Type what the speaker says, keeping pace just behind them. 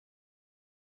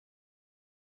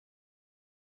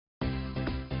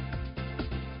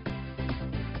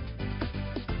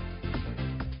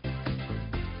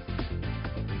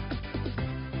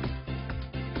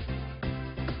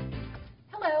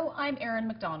I'm Erin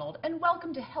Macdonald, and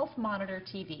welcome to Health Monitor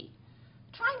TV.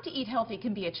 Trying to eat healthy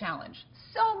can be a challenge.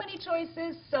 So many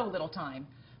choices, so little time.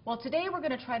 Well, today we're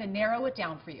going to try to narrow it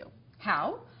down for you.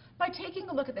 How? By taking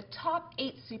a look at the top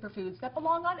 8 superfoods that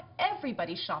belong on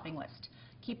everybody's shopping list.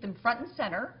 Keep them front and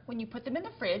center. When you put them in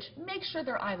the fridge, make sure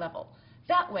they're eye level.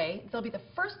 That way, they'll be the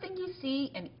first thing you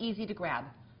see and easy to grab.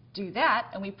 Do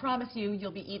that, and we promise you, you'll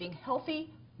be eating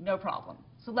healthy, no problem.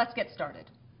 So let's get started.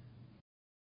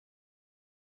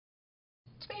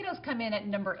 Tomatoes come in at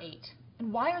number 8.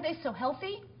 And why are they so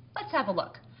healthy? Let's have a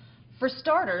look. For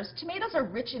starters, tomatoes are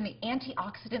rich in the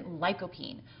antioxidant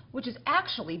lycopene, which is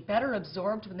actually better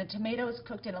absorbed when the tomato is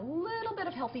cooked in a little bit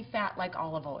of healthy fat like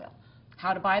olive oil.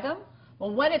 How to buy them?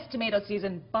 Well, when it's tomato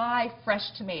season, buy fresh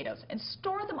tomatoes and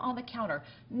store them on the counter,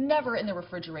 never in the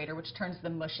refrigerator, which turns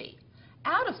them mushy.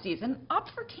 Out of season, opt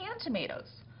for canned tomatoes.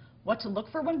 What to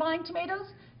look for when buying tomatoes?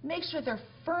 Make sure they're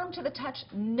firm to the touch,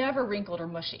 never wrinkled or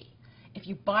mushy. If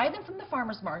you buy them from the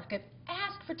farmer's market,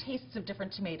 ask for tastes of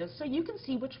different tomatoes so you can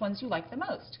see which ones you like the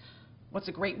most. What's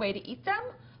a great way to eat them?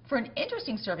 For an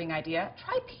interesting serving idea,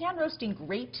 try pan roasting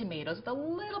grape tomatoes with a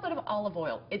little bit of olive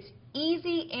oil. It's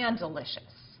easy and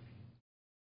delicious.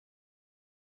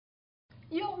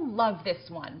 You'll love this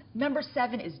one. Number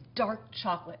 7 is dark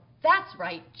chocolate. That's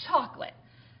right, chocolate.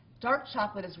 Dark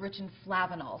chocolate is rich in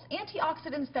flavanols,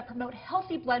 antioxidants that promote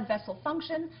healthy blood vessel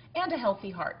function and a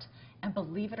healthy heart. And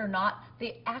believe it or not,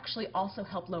 they actually also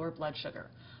help lower blood sugar.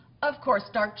 Of course,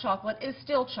 dark chocolate is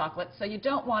still chocolate, so you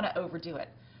don't want to overdo it.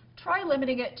 Try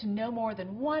limiting it to no more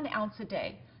than 1 ounce a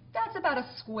day. That's about a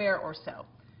square or so.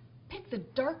 Pick the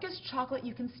darkest chocolate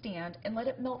you can stand and let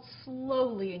it melt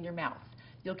slowly in your mouth.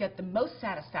 You'll get the most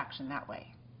satisfaction that way.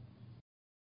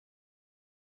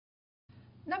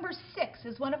 Number 6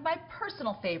 is one of my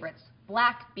personal favorites,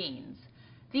 black beans.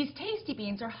 These tasty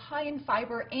beans are high in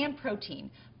fiber and protein,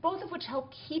 both of which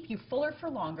help keep you fuller for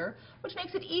longer, which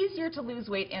makes it easier to lose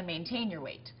weight and maintain your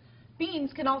weight.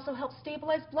 Beans can also help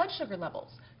stabilize blood sugar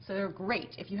levels, so they're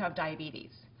great if you have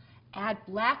diabetes. Add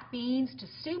black beans to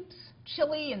soups,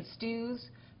 chili, and stews.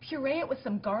 Puree it with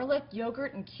some garlic,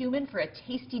 yogurt, and cumin for a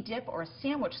tasty dip or a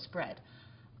sandwich spread.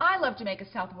 I love to make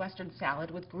a southwestern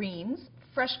salad with greens,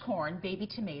 fresh corn, baby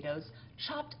tomatoes,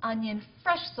 chopped onion,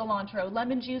 fresh cilantro,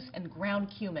 lemon juice, and ground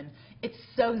cumin. It's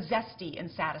so zesty and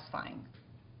satisfying.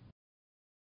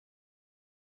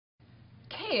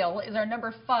 Kale is our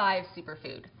number 5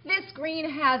 superfood. This green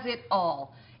has it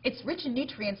all. It's rich in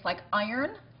nutrients like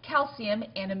iron, calcium,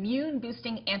 and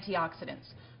immune-boosting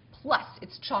antioxidants. Plus,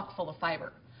 it's chock full of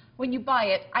fiber. When you buy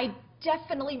it, I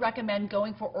definitely recommend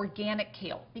going for organic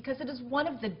kale because it is one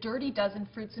of the dirty dozen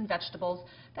fruits and vegetables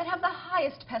that have the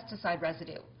highest pesticide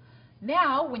residue.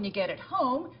 Now, when you get it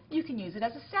home, you can use it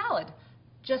as a salad.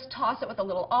 Just toss it with a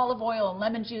little olive oil and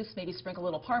lemon juice, maybe sprinkle a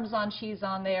little Parmesan cheese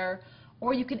on there,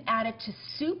 or you can add it to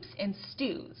soups and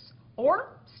stews,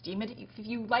 or steam it if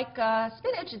you like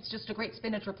spinach. It's just a great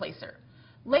spinach replacer.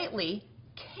 Lately,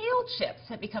 kale chips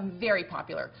have become very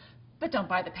popular. But don't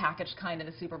buy the packaged kind in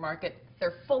the supermarket.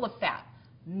 They're full of fat.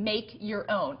 Make your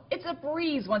own. It's a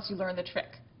breeze once you learn the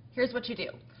trick. Here's what you do.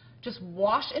 Just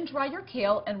wash and dry your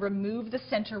kale and remove the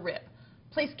center rib.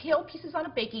 Place kale pieces on a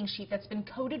baking sheet that's been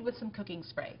coated with some cooking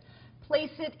spray.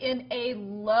 Place it in a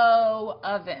low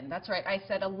oven. That's right, I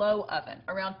said a low oven,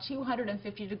 around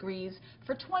 250 degrees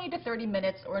for 20 to 30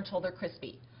 minutes or until they're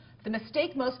crispy. The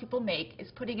mistake most people make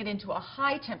is putting it into a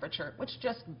high temperature, which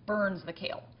just burns the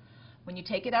kale. When you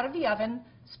take it out of the oven,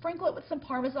 sprinkle it with some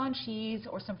Parmesan cheese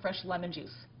or some fresh lemon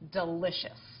juice.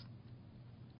 Delicious.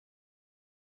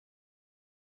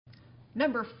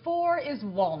 Number 4 is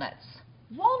walnuts.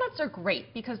 Walnuts are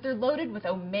great because they're loaded with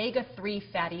omega-3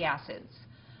 fatty acids.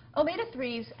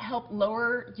 Omega-3s help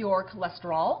lower your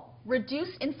cholesterol, reduce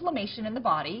inflammation in the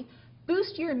body,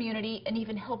 boost your immunity, and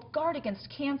even help guard against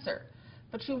cancer.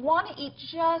 But you want to eat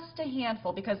just a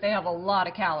handful because they have a lot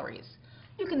of calories.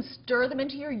 You can stir them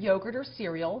into your yogurt or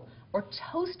cereal, or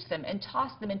toast them and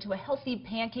toss them into a healthy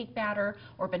pancake batter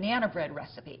or banana bread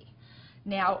recipe.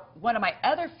 Now, one of my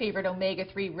other favorite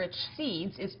omega-3 rich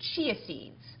seeds is chia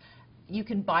seeds. You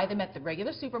can buy them at the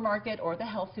regular supermarket or the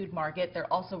health food market.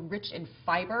 They're also rich in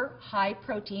fiber, high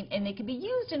protein, and they can be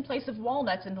used in place of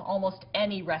walnuts in almost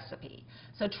any recipe.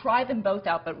 So try them both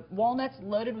out, but walnuts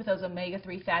loaded with those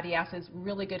omega-3 fatty acids,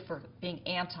 really good for being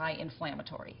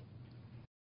anti-inflammatory.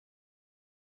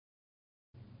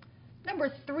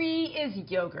 Number 3 is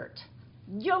yogurt.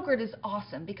 Yogurt is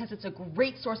awesome because it's a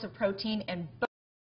great source of protein and